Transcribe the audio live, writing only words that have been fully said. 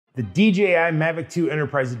The DJI Mavic 2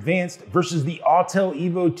 Enterprise Advanced versus the Autel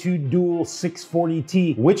Evo 2 Dual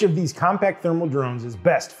 640T. Which of these compact thermal drones is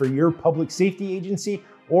best for your public safety agency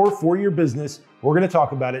or for your business? We're gonna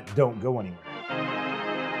talk about it. Don't go anywhere.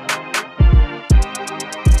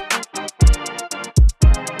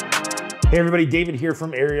 Hey everybody, David here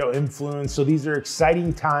from Aerial Influence. So these are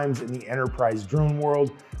exciting times in the enterprise drone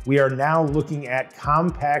world. We are now looking at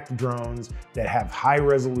compact drones that have high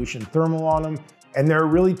resolution thermal on them. And there are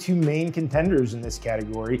really two main contenders in this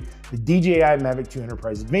category, the DJI Mavic 2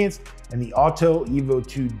 Enterprise Advanced and the Autel Evo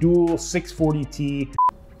 2 Dual 640T.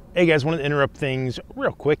 Hey guys, wanted to interrupt things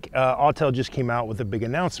real quick. Autel just came out with a big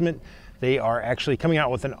announcement. They are actually coming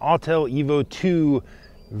out with an Autel Evo 2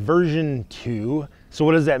 version 2. So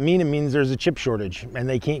what does that mean? It means there's a chip shortage and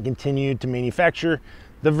they can't continue to manufacture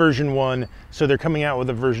the version 1. So they're coming out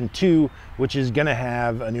with a version 2, which is gonna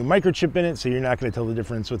have a new microchip in it. So you're not gonna tell the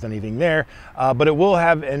difference with anything there, but it will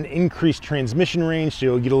have an increased transmission range. So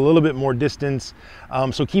you'll get a little bit more distance.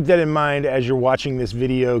 So keep that in mind as you're watching this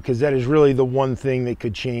video, because that is really the one thing that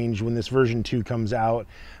could change when this version 2 comes out,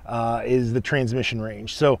 is the transmission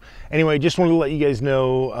range. So anyway, just wanted to let you guys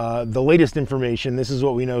know the latest information. This is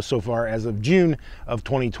what we know so far as of June of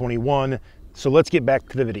 2021. So let's get back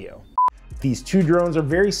to the video. These two drones are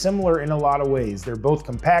very similar in a lot of ways. They're both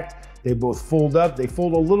compact, they both fold up, they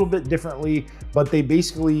fold a little bit differently, but they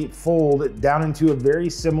basically fold down into a very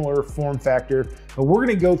similar form factor. But we're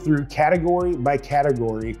gonna go through category by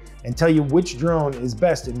category and tell you which drone is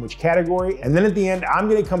best in which category. And then at the end, I'm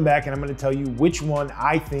gonna come back and I'm gonna tell you which one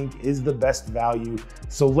I think is the best value.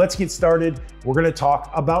 So let's get started. We're gonna talk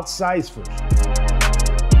about size first.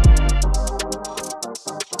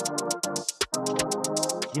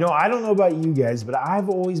 You know, I don't know about you guys, but I've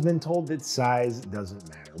always been told that size doesn't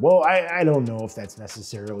matter. Well, I don't know if that's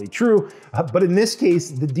necessarily true, but in this case,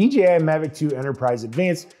 the DJI Mavic 2 Enterprise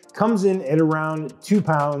Advanced comes in at around 2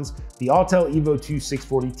 pounds. The Autel Evo 2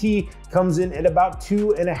 640T comes in at about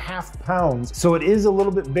 2.5 pounds. So it is a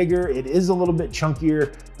little bit bigger, it is a little bit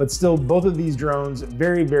chunkier, but still both of these drones,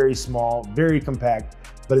 very, very small, very compact.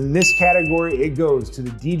 But in this category, it goes to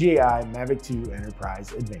the DJI Mavic 2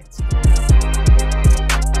 Enterprise Advanced.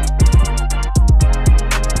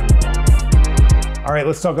 All right,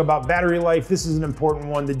 let's talk about battery life. This is an important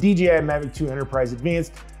one. The DJI Mavic 2 Enterprise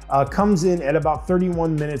Advanced comes in at about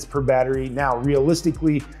 31 minutes per battery. Now,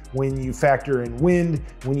 realistically, when you factor in wind,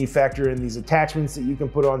 when you factor in these attachments that you can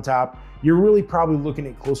put on top, you're really probably looking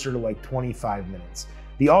at closer to like 25 minutes.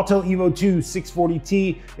 The Autel Evo 2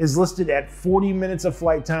 640T is listed at 40 minutes of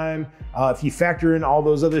flight time. If you factor in all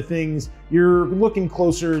those other things, you're looking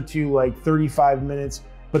closer to like 35 minutes.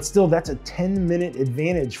 But still, that's a 10-minute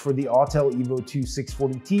advantage for the Autel Evo 2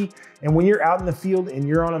 640T. And when you're out in the field and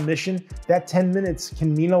you're on a mission, that 10 minutes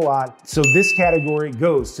can mean a lot. So this category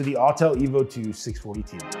goes to the Autel Evo 2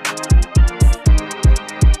 640T.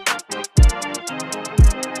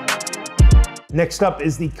 Next up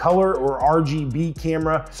is the color or RGB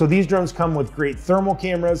camera. So these drones come with great thermal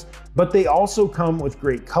cameras, but they also come with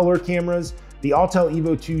great color cameras. The Autel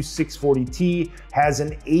Evo 2 640T has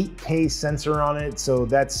an 8K sensor on it, so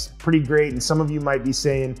that's pretty great. And some of you might be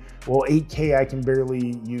saying, well, 8K, I can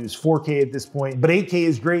barely use 4K at this point. But 8K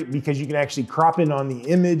is great because you can actually crop in on the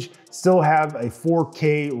image, still have a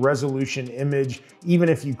 4K resolution image. Even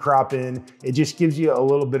if you crop in, it just gives you a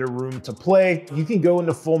little bit of room to play. You can go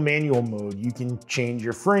into full manual mode. You can change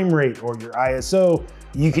your frame rate or your ISO.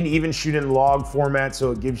 You can even shoot in log format,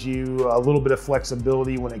 so it gives you a little bit of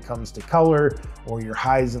flexibility when it comes to color or your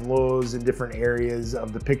highs and lows in different areas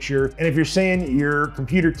of the picture. And if you're saying your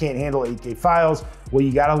computer can't handle 8K files, well,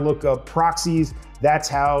 you gotta look up proxies. That's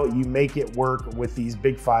how you make it work with these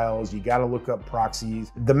big files. You gotta look up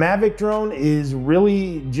proxies. The Mavic drone is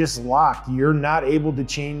really just locked. You're not able to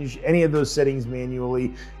change any of those settings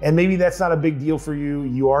manually. And maybe that's not a big deal for you.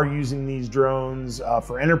 You are using these drones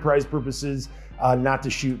for enterprise purposes, not to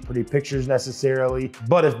shoot pretty pictures necessarily.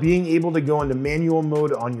 But if being able to go into manual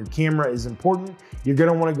mode on your camera is important, you're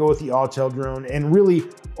gonna wanna go with the Autel drone. And really,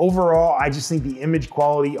 overall, I just think the image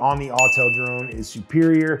quality on the Autel drone is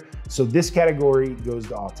superior. So this category goes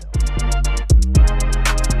to Autel.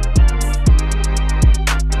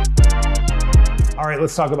 All right,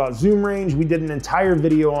 let's talk about zoom range. We did an entire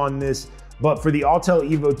video on this, but for the Autel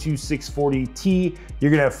Evo 2 640T,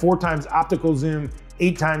 you're gonna have 4 times optical zoom,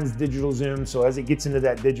 8 times digital zoom. So as it gets into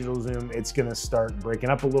that digital zoom, it's gonna start breaking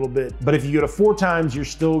up a little bit. But if you go to 4 times, you're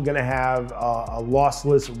still gonna have a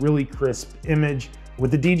lossless, really crisp image. With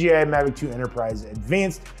the DJI Mavic 2 Enterprise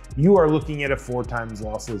Advanced, you are looking at a 4 times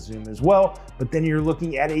lossless zoom as well, but then you're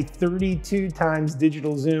looking at a 32 times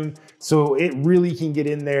digital zoom. So it really can get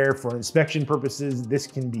in there for inspection purposes. This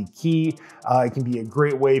can be key. It can be a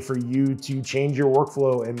great way for you to change your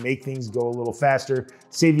workflow and make things go a little faster,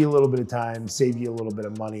 save you a little bit of time, save you a little bit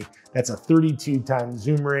of money. That's a 32 times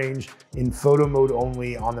zoom range in photo mode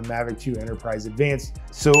only on the Mavic 2 Enterprise Advanced.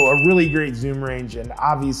 So a really great zoom range, and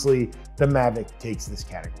obviously the Mavic takes this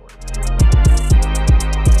category.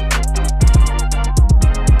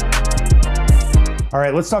 All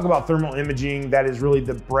right, let's talk about thermal imaging. That is really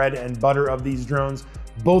the bread and butter of these drones.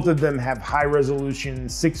 Both of them have high resolution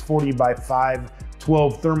 640 by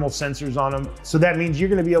 512 thermal sensors on them. So that means you're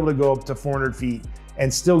gonna be able to go up to 400 feet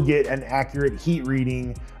and still get an accurate heat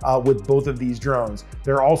reading with both of these drones.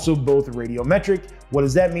 They're also both radiometric. What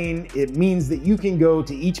does that mean? It means that you can go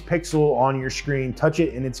to each pixel on your screen, touch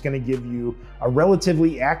it, and it's gonna give you a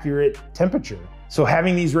relatively accurate temperature. So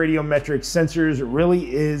having these radiometric sensors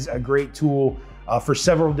really is a great tool for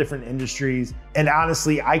several different industries. And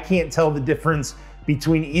honestly, I can't tell the difference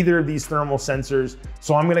between either of these thermal sensors.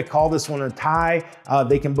 So I'm gonna call this one a tie.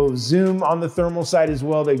 They can both zoom on the thermal side as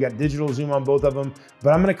well. They've got digital zoom on both of them,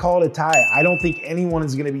 but I'm gonna call it a tie. I don't think anyone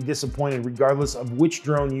is gonna be disappointed regardless of which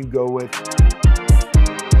drone you go with.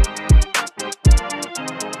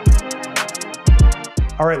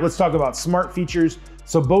 All right, let's talk about smart features.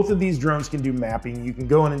 So both of these drones can do mapping. You can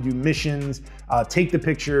go in and do missions, take the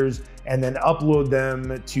pictures, and then upload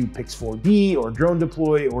them to Pix4D or Drone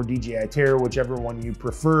Deploy or DJI Terra, whichever one you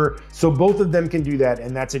prefer. So both of them can do that,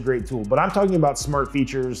 and that's a great tool. But I'm talking about smart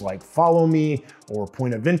features like Follow Me or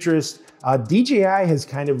Point of Interest. DJI has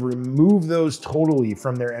kind of removed those totally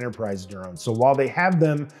from their enterprise drones. So while they have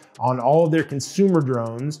them on all of their consumer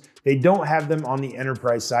drones, they don't have them on the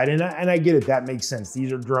enterprise side. And I get it, that makes sense.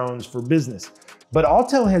 These are drones for business. But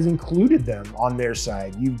Autel has included them on their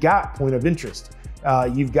side. You've got Point of Interest.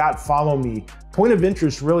 You've got Follow Me. Point of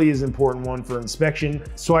Interest really is an important one for inspection.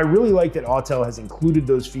 So I really like that Autel has included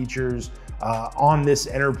those features on this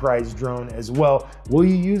enterprise drone as well. Will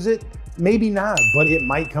you use it? Maybe not, but it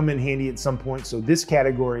might come in handy at some point. So this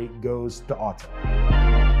category goes to Autel.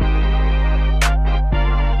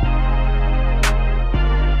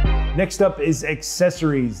 Next up is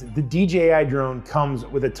accessories. The DJI drone comes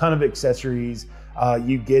with a ton of accessories.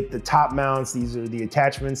 You get the top mounts. These are the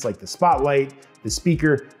attachments like the spotlight, the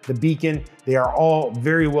speaker, the beacon. They are all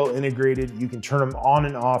very well integrated. You can turn them on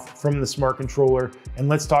and off from the smart controller. And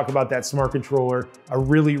let's talk about that smart controller, a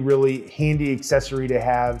really, really handy accessory to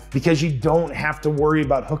have because you don't have to worry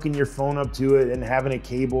about hooking your phone up to it and having a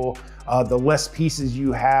cable. The less pieces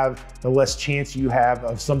you have, the less chance you have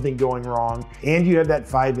of something going wrong. And you have that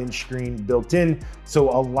 5-inch screen built in. So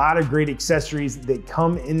a lot of great accessories that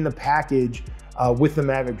come in the package with the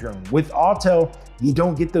Mavic drone. With Autel, you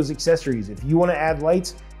don't get those accessories. If you want to add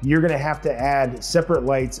lights, you're going to have to add separate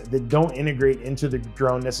lights that don't integrate into the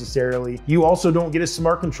drone necessarily. You also don't get a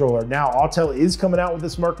smart controller. Now, Autel is coming out with a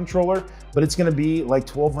smart controller, but it's going to be like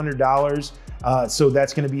 $1,200. So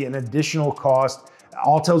that's going to be an additional cost.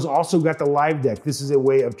 Autel's also got the live deck. This is a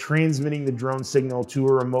way of transmitting the drone signal to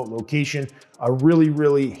a remote location. A really,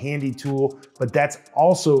 really handy tool, but that's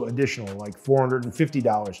also additional, like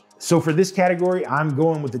 $450. So for this category, I'm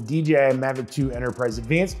going with the DJI Mavic 2 Enterprise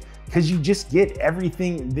Advanced because you just get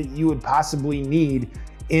everything that you would possibly need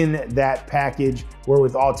in that package, where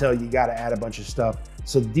with Autel, you gotta add a bunch of stuff.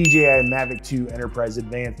 So the DJI Mavic 2 Enterprise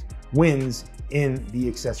Advanced wins in the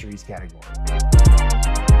accessories category.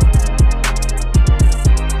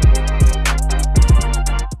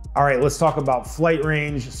 All right, let's talk about flight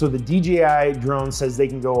range. So the DJI drone says they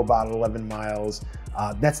can go about 11 miles.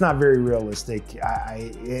 That's not very realistic.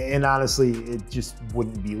 And honestly, it just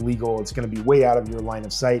wouldn't be legal. It's gonna be way out of your line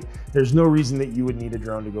of sight. There's no reason that you would need a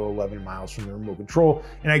drone to go 11 miles from the remote control.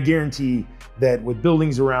 And I guarantee that with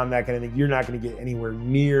buildings around that kind of thing, you're not gonna get anywhere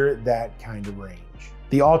near that kind of range.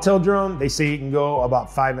 The Autel drone, they say it can go about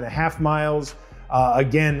 5.5 miles.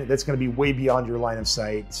 Again, that's gonna be way beyond your line of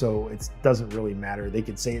sight, so it doesn't really matter. They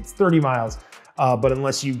could say it's 30 miles, but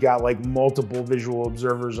unless you've got like multiple visual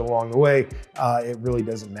observers along the way, it really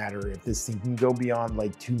doesn't matter if this thing can go beyond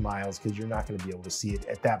like 2 miles because you're not gonna be able to see it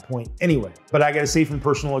at that point anyway. But I gotta say from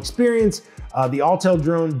personal experience, the Autel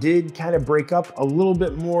drone did kind of break up a little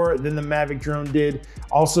bit more than the Mavic drone did.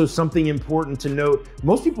 Also, something important to note,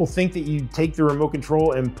 most people think that you take the remote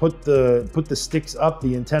control and put the sticks up,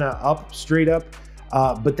 the antenna up, straight up.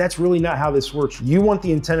 but that's really not how this works. You want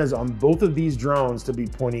the antennas on both of these drones to be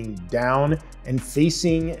pointing down and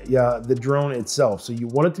facing the drone itself. So you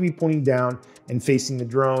want it to be pointing down and facing the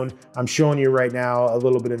drone. I'm showing you right now a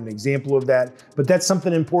little bit of an example of that, but that's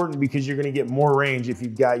something important because you're gonna get more range if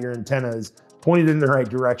you've got your antennas pointed in the right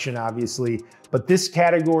direction, obviously. But this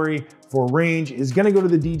category for range is gonna go to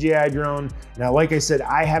the DJI drone. Now, like I said,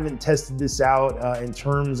 I haven't tested this out in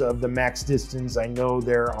terms of the max distance. I know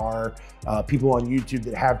there are people on YouTube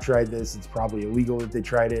that have tried this. It's probably illegal if they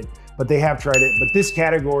tried it, but they have tried it. But this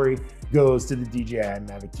category goes to the DJI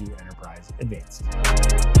Mavic 2 Enterprise Advanced.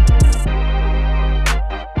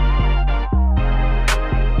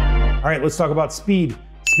 All right, let's talk about speed.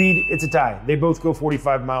 Speed, it's a tie. They both go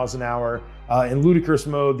 45 miles an hour. In ludicrous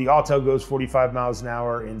mode, the Autel goes 45 miles an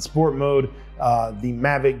hour. In sport mode, the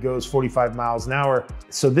Mavic goes 45 miles an hour.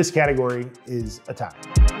 So this category is a tie.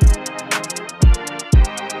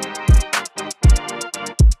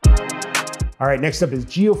 All right, next up is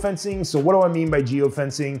geofencing. So what do I mean by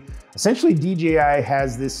geofencing? Essentially, DJI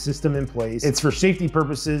has this system in place. It's for safety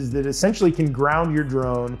purposes that essentially can ground your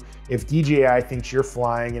drone if DJI thinks you're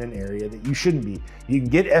flying in an area that you shouldn't be. You can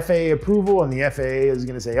get FAA approval and the FAA is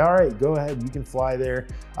gonna say, all right, go ahead, you can fly there.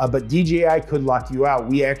 But DJI could lock you out.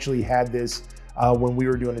 We actually had this when we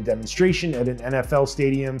were doing a demonstration at an NFL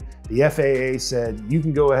stadium. The FAA said, you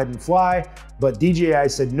can go ahead and fly, but DJI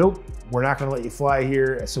said, nope, we're not gonna let you fly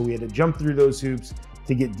here. So we had to jump through those hoops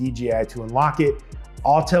to get DJI to unlock it.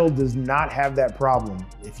 Autel does not have that problem.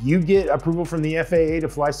 If you get approval from the FAA to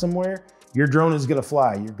fly somewhere, your drone is gonna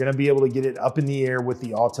fly. You're gonna be able to get it up in the air with the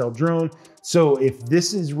Autel drone. So if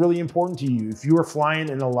this is really important to you, if you are flying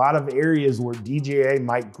in a lot of areas where DJI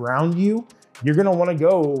might ground you, you're gonna wanna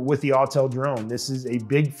go with the Autel drone. This is a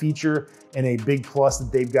big feature and a big plus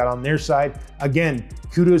that they've got on their side. Again,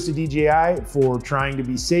 kudos to DJI for trying to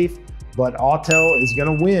be safe, but Autel is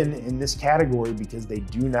gonna win in this category because they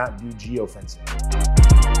do not do geofencing.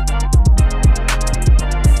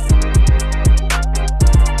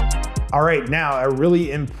 All right, now a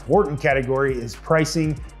really important category is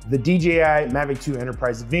pricing. The DJI Mavic 2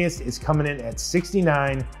 Enterprise Advanced is coming in at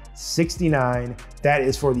 $69.69. That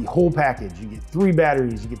is for the whole package. You get 3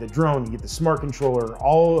 batteries, you get the drone, you get the smart controller,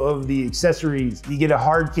 all of the accessories, you get a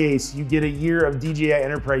hard case, you get a year of DJI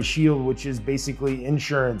Enterprise Shield, which is basically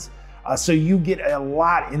insurance. So you get a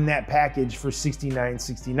lot in that package for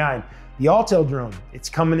 $69.69. The Autel drone, it's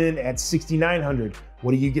coming in at $6,900.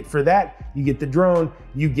 What do you get for that? You get the drone,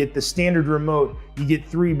 you get the standard remote, you get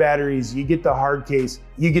 3 batteries, you get the hard case,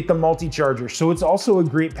 you get the multi-charger. So it's also a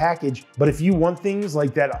great package. But if you want things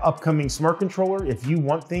like that upcoming smart controller, if you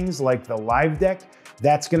want things like the live deck,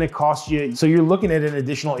 that's gonna cost you. So you're looking at an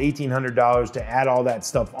additional $1,800 to add all that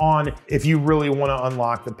stuff on if you really wanna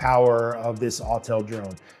unlock the power of this Autel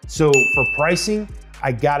drone. So for pricing,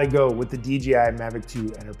 I gotta go with the DJI Mavic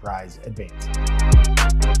 2 Enterprise Advanced.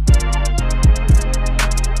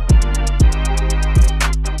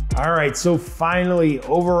 All right, so finally,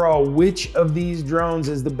 overall, which of these drones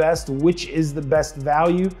is the best? Which is the best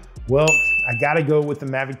value? Well, I gotta go with the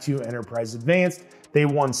Mavic 2 Enterprise Advanced. They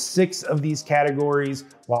won 6 of these categories,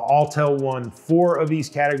 while Autel won 4 of these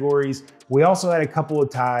categories. We also had a couple of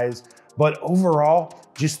ties, but overall,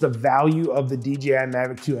 just the value of the DJI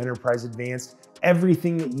Mavic 2 Enterprise Advanced,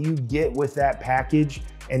 everything that you get with that package,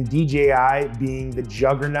 and DJI being the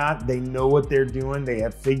juggernaut, they know what they're doing. They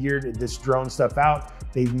have figured this drone stuff out.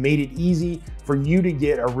 They've made it easy for you to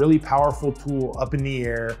get a really powerful tool up in the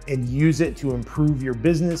air and use it to improve your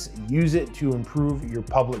business, use it to improve your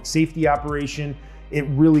public safety operation. It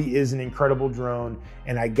really is an incredible drone,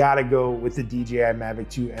 and I gotta go with the DJI Mavic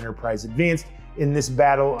 2 Enterprise Advanced in this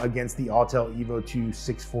battle against the Autel Evo 2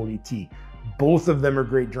 640T. Both of them are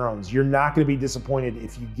great drones. You're not gonna be disappointed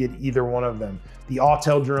if you get either one of them. The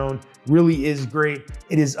Autel drone really is great.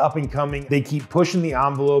 It is up and coming. They keep pushing the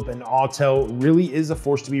envelope, and Autel really is a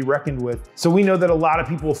force to be reckoned with. So we know that a lot of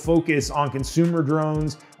people focus on consumer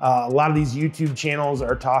drones. A lot of these YouTube channels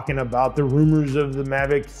are talking about the rumors of the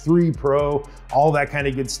Mavic 3 Pro, all that kind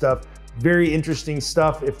of good stuff. Very interesting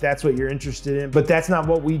stuff if that's what you're interested in, but that's not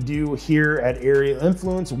what we do here at Aerial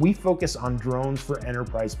Influence. We focus on drones for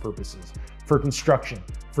enterprise purposes, for construction,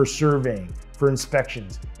 for surveying, for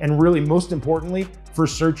inspections, and really most importantly, for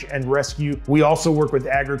search and rescue. We also work with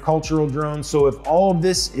agricultural drones. So if all of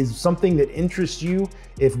this is something that interests you,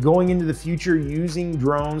 if going into the future using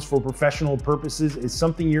drones for professional purposes is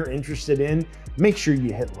something you're interested in, make sure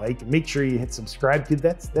you hit like, make sure you hit subscribe,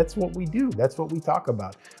 because that's what we do. That's what we talk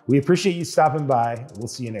about. We appreciate you stopping by. We'll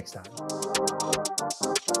see you next time.